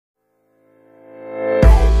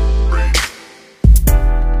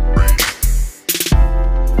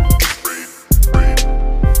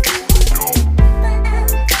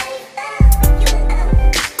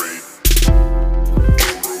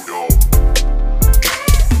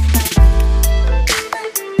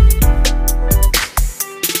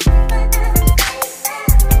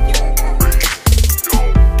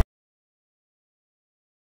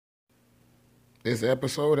This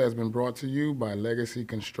episode has been brought to you by Legacy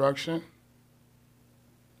Construction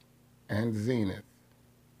and Zenith.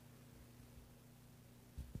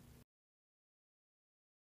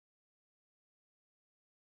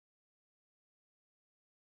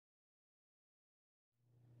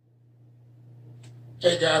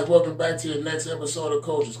 Hey guys, welcome back to your next episode of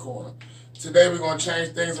Coach's Corner. Today we're going to change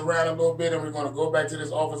things around a little bit and we're going to go back to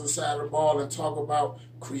this offensive side of the ball and talk about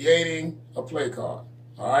creating a play card.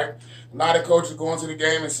 All right? A lot of coaches go into the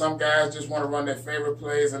game and some guys just want to run their favorite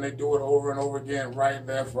plays and they do it over and over again, right,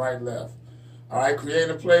 left, right, left. All right?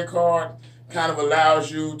 Creating a play card kind of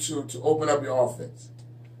allows you to open up your offense.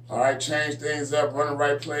 All right? Change things up, run the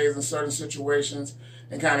right plays in certain situations,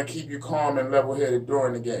 and kind of keep you calm and level-headed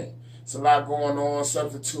during the game. It's a lot going on,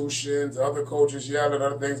 substitutions, other coaches yelling,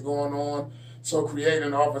 other things going on. So creating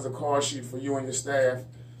an offensive card sheet for you and your staff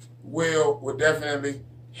will definitely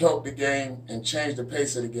help the game and change the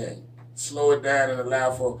pace of the game. Slow it down and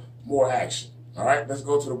allow for more action. All right, let's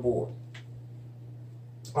go to the board.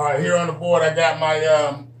 All right, here on the board I got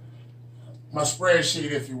my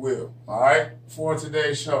spreadsheet, if you will, all right, for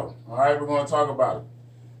today's show. All right, we're going to talk about it.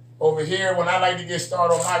 Over here, when I like to get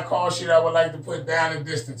started on my call sheet, I would like to put down and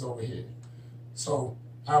distance over here. So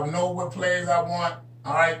I know what plays I want,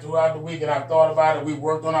 all right, throughout the week, and I've thought about it. We've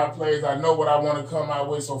worked on our plays. I know what I want to come my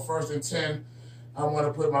way. So 1st and 10, I want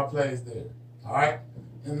to put my plays there, all right?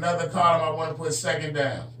 In another column, I want to put 2nd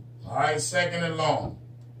down, all right, 2nd and long,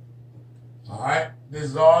 all right? This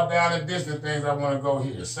is all down and distance things I want to go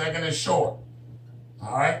here. 2nd and short,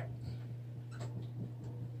 all right?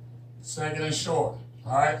 2nd and short,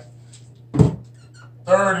 all right?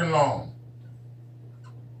 3rd and long.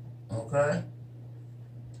 Okay?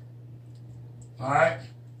 All right?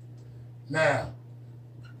 Now,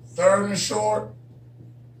 3rd and short.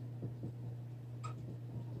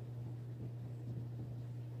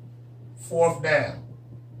 4th down.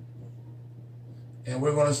 And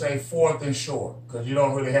we're going to say 4th and short because you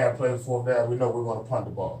don't really have play 4th down. We know we're going to punt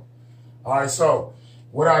the ball. All right, so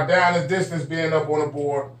with our down and distance being up on the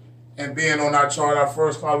board, and being on our chart, our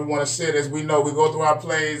first call we want to sit as we know we go through our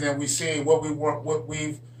plays and we see what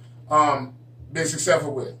we've been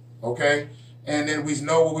successful with, okay? And then we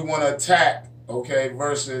know what we want to attack, okay,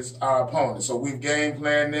 versus our opponent. So we've game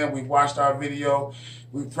planned them, we've watched our video,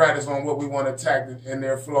 we've practiced on what we want to attack and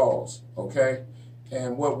their flaws, okay,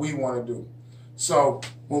 and what we want to do. So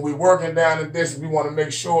when we're working down in distance, we want to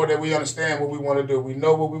make sure that we understand what we want to do. We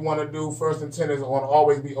know what we want to do. 1st and 10 is going to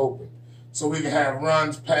always be open. So we can have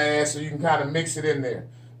runs, pass, so you can kind of mix it in there.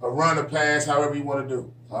 A run, a pass, however you want to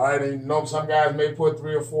do. All right, and you know some guys may put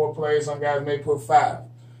 3 or 4 plays, some guys may put 5.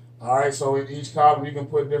 All right, so in each column you can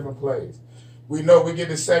put different plays. We know we get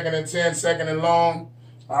to 2nd and 10, 2nd and long.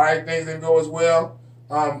 All right, things didn't go as well.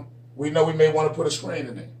 We know we may want to put a screen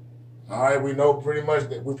in there. All right, we know pretty much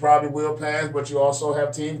that we probably will pass, but you also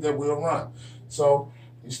have teams that will run. So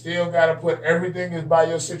you still got to put everything is by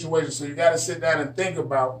your situation. So you got to sit down and think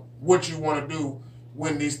about what you want to do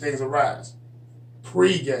when these things arise.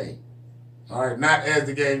 Pre-game. All right, not as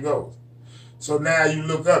the game goes. So now you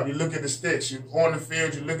look up, you look at the sticks. You're on the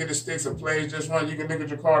field, you look at the sticks of plays just run. You can look at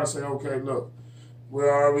your card and say, okay, look,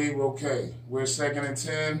 where are we? Okay, we're 2nd and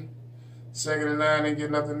 10, 2nd and 9, ain't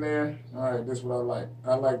get nothing there. All right, this is what I like.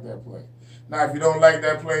 I like that play. Now, if you don't like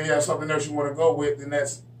that play, you have something else you want to go with, then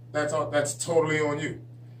that's totally on you.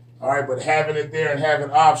 All right, but having it there and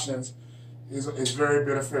having options is very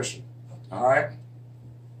beneficial. All right?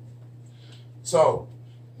 So,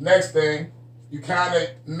 next thing,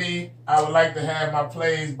 I would like to have my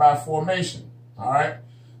plays by formation. All right?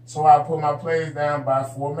 So, I'll put my plays down by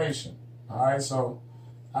formation. All right? So,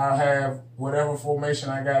 I'll have whatever formation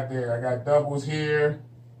I got there. I got doubles here.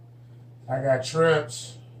 I got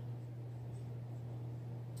trips.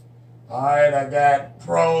 All right, I got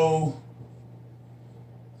pro.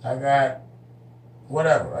 I got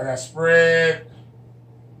whatever. I got spread.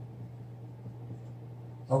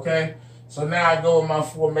 Okay? So now I go with my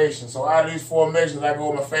formation. So out of these formations, I go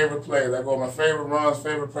with my favorite plays. I go with my favorite runs,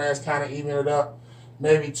 favorite pass, kind of even it up.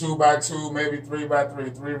 Maybe 2 by 2, maybe 3 by 3.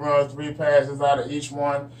 3 runs, 3 passes out of each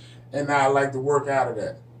one. And now I like to work out of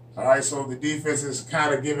that. All right, so the defense is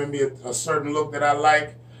kind of giving me a certain look that I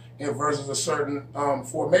like and versus a certain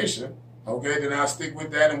formation. Okay, then I'll stick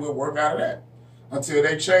with that and we'll work out of that until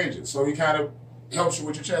they change it. So he kind of helps you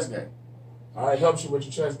with your chess game. All right, helps you with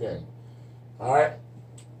your chess game. All right.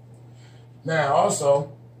 Now,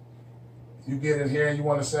 also, you get in here and you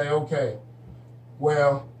want to say, okay,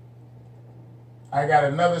 well, I got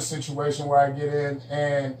another situation where I get in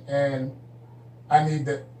and I need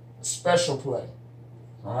the special play.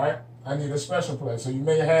 All right? I need a special play. So you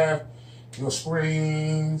may have your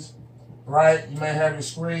screens, right? You may have your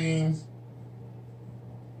screens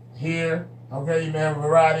here, okay? You may have a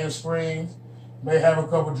variety of screens. You may have a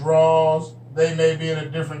couple draws. They may be in a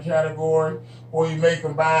different category, or you may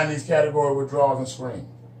combine these categories with draws and screens,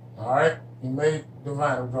 all right? You may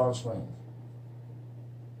combine with draws and screens,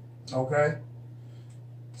 okay?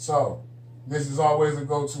 So this is always a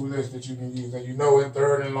go-to list that you can use, and you know in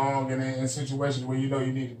third and long and in situations where you know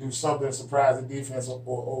you need to do something to surprise the defense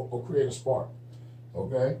or create a spark,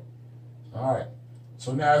 okay? All right,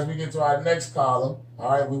 so now as we get to our next column,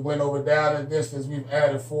 all right, we went over down and distance, we've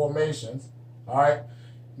added formations, all right?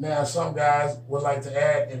 Now some guys would like to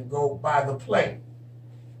add and go by the play,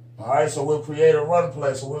 all right? So we'll create a run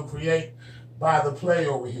play, so we'll create by the play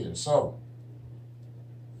over here. So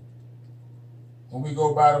when we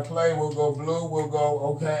go by the play, we'll go blue, we'll go,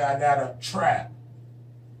 okay, I got a trap,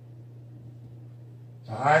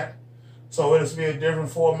 all right? So it'll be a different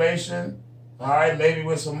formation, all right, maybe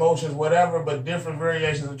with some motions, whatever, but different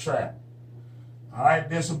variations of trap. All right,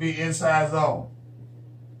 this will be inside zone.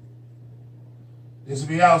 This will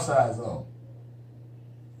be outside zone.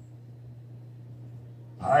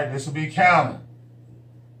 All right, this will be counter.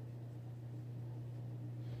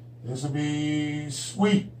 This will be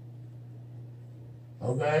sweep.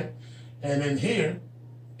 Okay? And then here,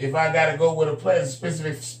 if I got to go with a play, a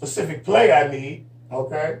specific play I need,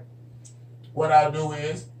 okay, what I'll do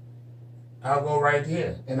is I'll go right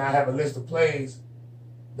here, and I have a list of plays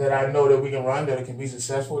that I know that we can run, that can be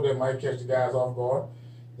successful, that might catch the guys off guard,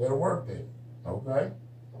 that'll work there, okay?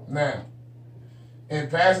 Now, in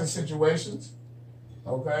passing situations,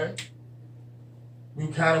 okay, we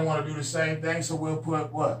kind of want to do the same thing, so we'll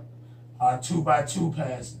put what? Our 2x2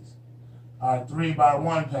 passes, our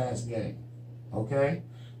 3x1 pass game, okay?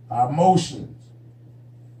 Our motions,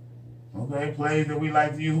 okay? Plays that we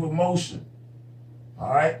like to use with motion, all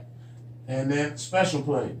right? And then special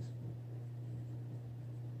plays.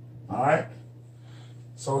 All right?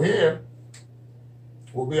 So here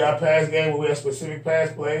will be our pass game where we have specific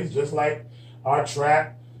pass plays, just like our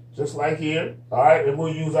trap, just like here. All right? And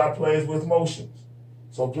we'll use our plays with motions.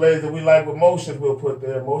 So plays that we like with motions, we'll put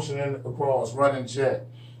there. Motion in across, running jet,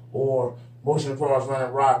 or motion across,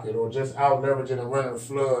 running rocket, or just out leveraging and running a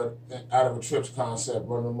flood out of a trips concept,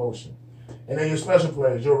 running motion. And then your special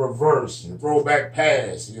plays, your reverse, your throwback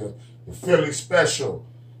pass, your Philly special,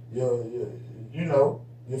 your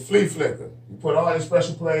flea flicker. You put all your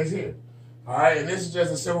special plays here. All right, and this is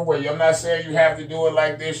just a simple way. I'm not saying you have to do it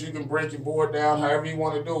like this. You can break your board down however you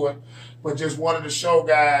want to do it, but just wanted to show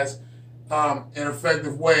guys an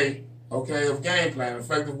effective way, okay, of game plan, an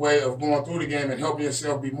effective way of going through the game and helping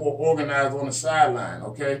yourself be more organized on the sideline,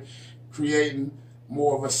 okay, creating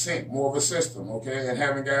more of a sync, more of a system, okay, and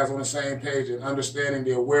having guys on the same page and understanding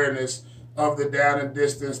the awareness of the down and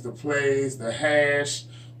distance, the plays, the hash,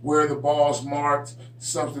 where the ball's marked,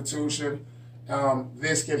 substitution.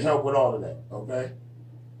 This can help with all of that, okay?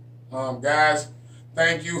 Guys,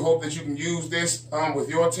 thank you. Hope that you can use this with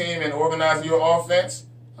your team and organize your offense.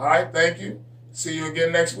 All right, thank you. See you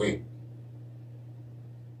again next week.